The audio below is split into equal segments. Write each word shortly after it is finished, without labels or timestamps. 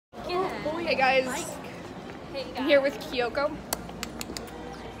Hey guys, I'm here with Kyoko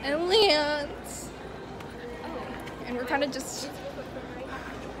and Lance, and we're kind of just.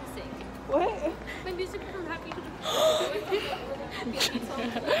 What? My music from Happy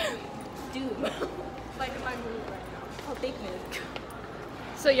Dude. Like my mood right now. Oh, big mood.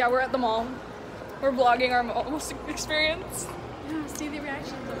 So yeah, we're at the mall. We're vlogging our mall experience. Yeah, see the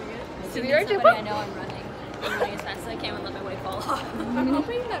reactions of it. See the reaction? I know I'm running. I'm running as fast as I can and let my weight fall off. I'm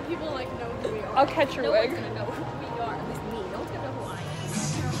hoping that people like know who we are. I'll catch your wig. No one's gonna know who we are. At least me. No one's gonna know who I am.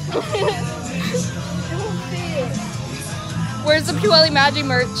 It won't fit. Where's the Puelli Magic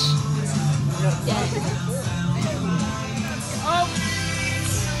merch? Dead. Oh,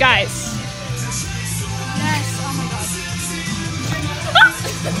 guys. Yes. Oh my god.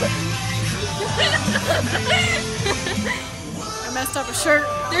 I messed up a shirt.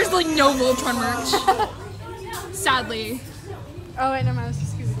 There's like no Voltron merch. Sadly. Oh wait, no, I was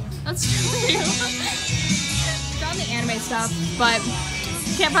just Scooby-Doo. That's true. Found the anime stuff, but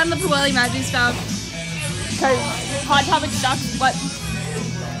can't find the Puelli Magic stuff. Because Hot Topic sucks, but.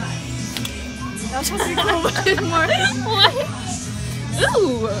 That's supposed to be cool, but it's more. What?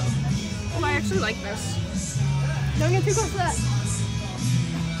 Ooh! Oh, I actually like this. Don't get too close to that.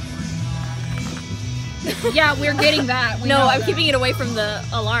 Yeah, we're getting that. We No, know I'm that. keeping it away from the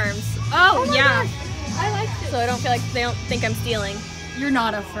alarms. Oh, yeah. Gosh, I like it. So I don't feel like they don't think I'm stealing. You're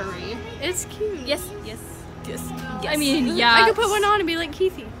not a furry. It's cute. Yes, yes, yes. I mean, yeah. I could put one on and be like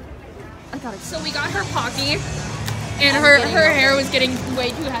Keithy. I got it. So we got her Pocky, and her hair was getting way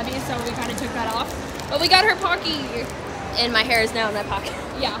too heavy, so we kind of took that off. But we got her Pocky. And my hair is now in my pocket.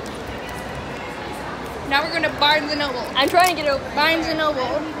 Yeah. Now we're going to Barnes & Noble. I'm trying to get over. Barnes &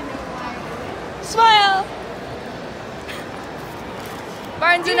 Noble. Smile!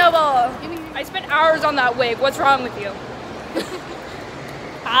 Barnes & Noble. I spent hours on that wig. What's wrong with you?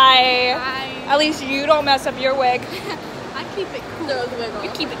 Hi. Hi. At least you don't mess up your wig. I keep it cool. Throw the wig on.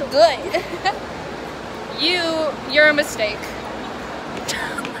 You keep it good. You're a mistake.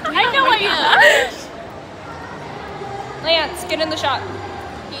 I know I am. Lance, get in the shot.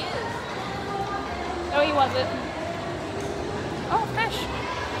 He is. No, he wasn't. Oh, fish.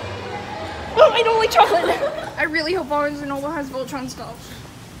 Oh, I don't like chocolate. I really hope Barnes & Noble has Voltron stuff.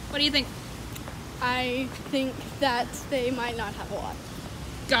 What do you think? I think that they might not have a lot.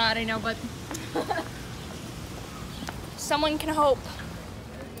 God, I know, but someone can hope.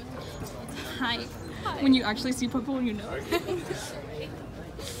 Hi. When you actually see purple, you know. I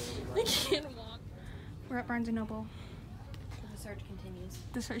can't walk. We're at Barnes & Noble. The search continues.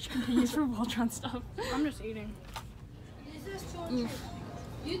 The search continues for Voltron stuff. I'm just eating. Oof.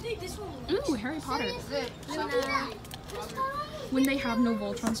 You think this one? Ooh, Harry Potter. When they have no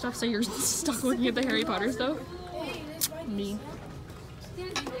Voltron stuff, so you're stuck looking at the Harry Potter stuff. Me.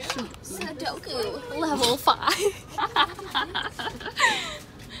 Sudoku, level 5.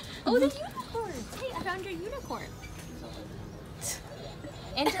 Oh, the unicorns. Hey, I found your unicorn.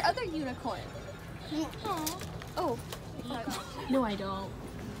 And your other unicorn. Aww. Oh. No, I don't.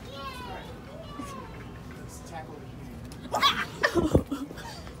 Oh.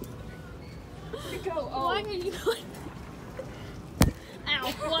 Why are you going?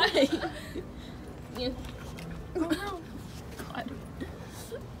 Ow, why? Yeah. Oh no. God.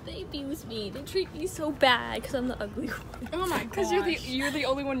 They abuse me. They treat me so bad because I'm the ugly one. Oh my god. Because you're the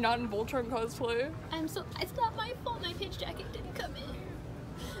only one not in Voltron cosplay. It's not my fault my pitch jacket didn't come in.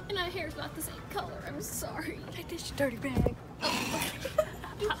 And my hair's not the same color. I'm sorry. Take this dirty bag.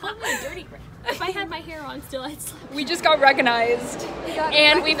 You called me a dirty rat. If I had my hair on still, I'd slap. We just got recognized.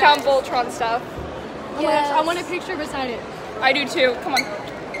 And we found Voltron stuff. Oh my gosh, I want a picture beside it. I do too. Come on.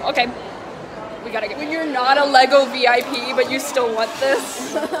 Okay. We gotta get. When you're not a Lego VIP, but you still want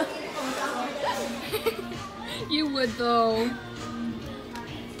this. You would though.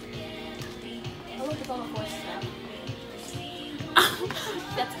 Oh, look, it's all the horses now.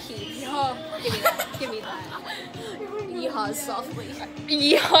 That's cute. Yeehaw. Give me that. Give me that. Yeehaws softly.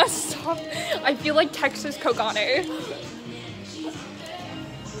 Yeah, stop. I feel like Texas Kogane.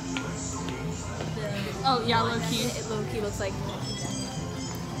 Oh yeah, low key. It low key looks like.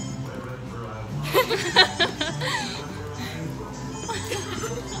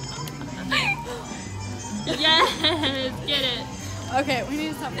 Yes, get it. Okay, we need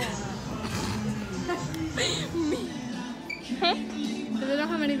to stop playing. Do they don't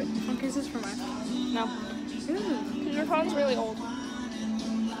have any phone cases for my phone? No. Ooh. Your phone's really old.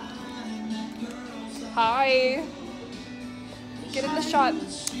 Hi. Get in the shot.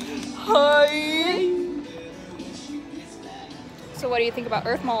 Hi. So what do you think about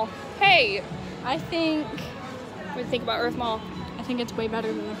Earth Mall? Hey. I think What do you think about Earth Mall? I think it's way better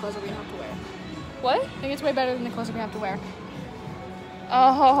than the clothes that we have to wear. What? I think it's way better than the clothes that we have to wear.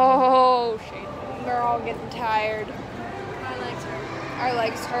 Oh, shit. We're all getting tired. My legs hurt. Our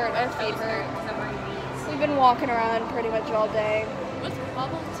legs hurt, our feet hurt. Because I'm wearing these. We've been walking around pretty much all day. What's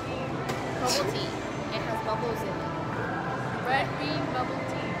bubble tea? Bubble tea. It has bubbles in it. Red bean bubble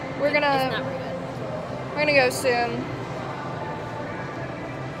tea. We're It's not gonna very good. go soon.